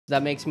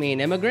that makes me an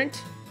immigrant?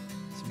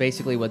 So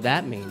basically what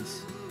that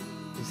means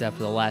is that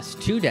for the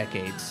last 2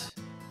 decades,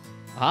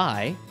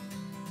 I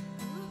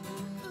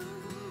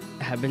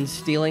have been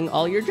stealing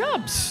all your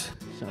jobs.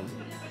 So.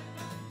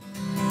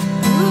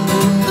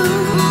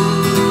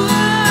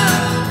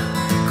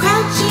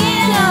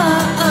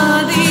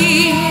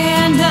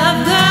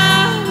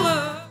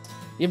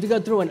 You have to go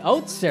through an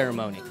oath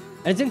ceremony.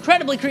 And it's an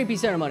incredibly creepy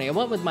ceremony. I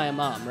went with my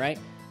mom, right?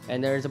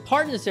 And there's a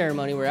part of the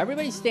ceremony where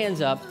everybody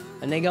stands up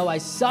and they go, I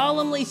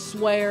solemnly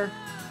swear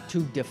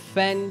to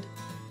defend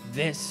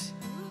this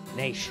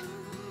nation.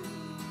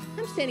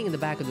 I'm standing in the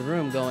back of the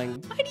room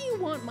going, why do you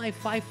want my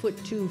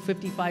 5'2",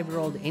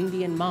 55-year-old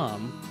Indian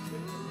mom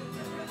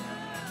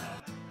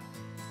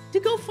to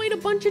go fight a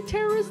bunch of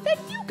terrorists that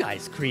you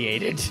guys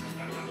created?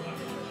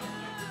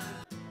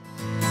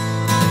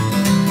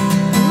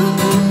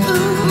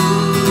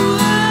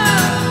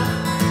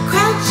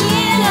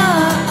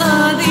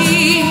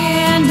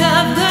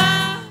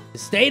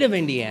 The state of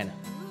Indiana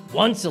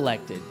once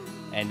elected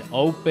an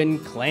open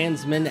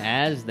Klansman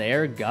as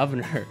their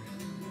governor.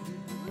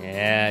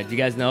 Yeah, do you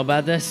guys know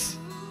about this?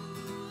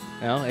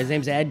 No? His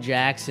name's Ed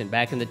Jackson.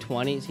 Back in the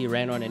 20s, he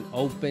ran on an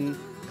open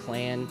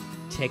Klan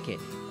ticket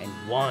and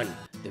won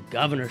the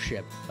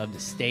governorship of the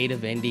state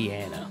of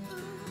Indiana.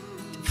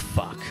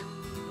 Fuck.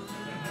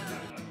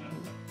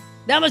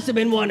 That must have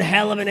been one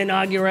hell of an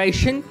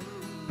inauguration.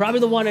 Probably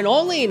the one and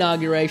only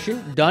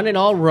inauguration done in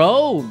all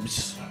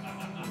robes.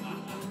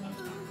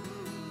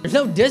 There's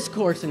no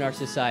discourse in our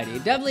society.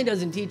 It definitely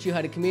doesn't teach you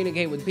how to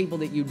communicate with people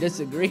that you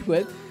disagree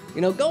with.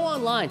 You know, go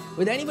online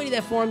with anybody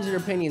that forms their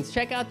opinions.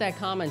 Check out that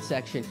comment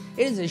section.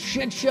 It is a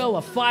shit show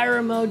of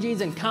fire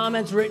emojis and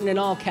comments written in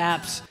all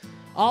caps.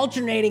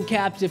 Alternating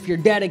caps if you're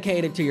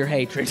dedicated to your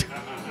hatred.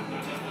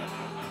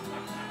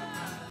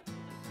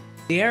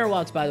 The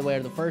Arawaks, by the way,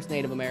 are the first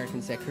Native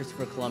Americans that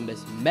Christopher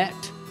Columbus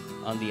met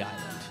on the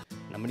island.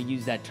 And I'm going to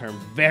use that term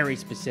very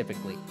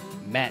specifically.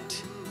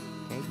 Met.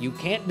 Okay? You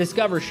can't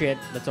discover shit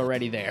that's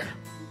already there.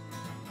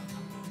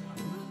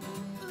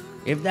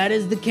 If that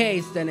is the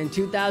case, then in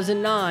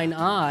 2009,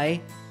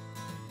 I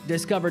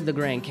discovered the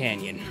Grand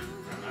Canyon.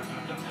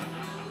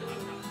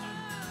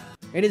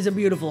 It is a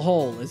beautiful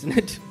hole, isn't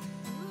it?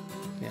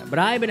 Yeah, but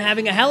I've been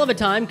having a hell of a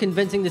time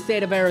convincing the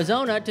state of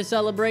Arizona to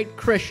celebrate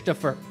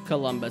Christopher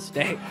Columbus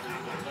Day.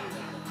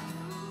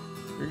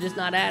 They're just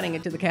not adding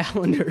it to the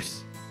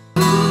calendars.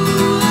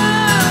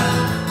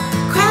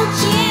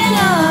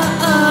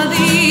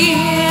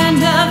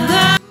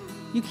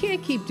 You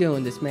can't keep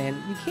doing this,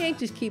 man. You can't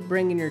just keep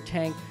bringing your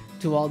tank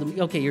to all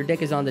the... Okay, your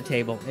dick is on the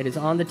table. It is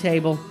on the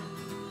table.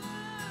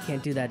 You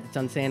can't do that. It's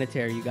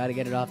unsanitary. You got to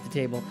get it off the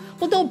table.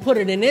 Well, don't put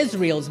it in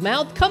Israel's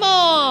mouth. Come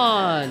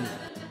on!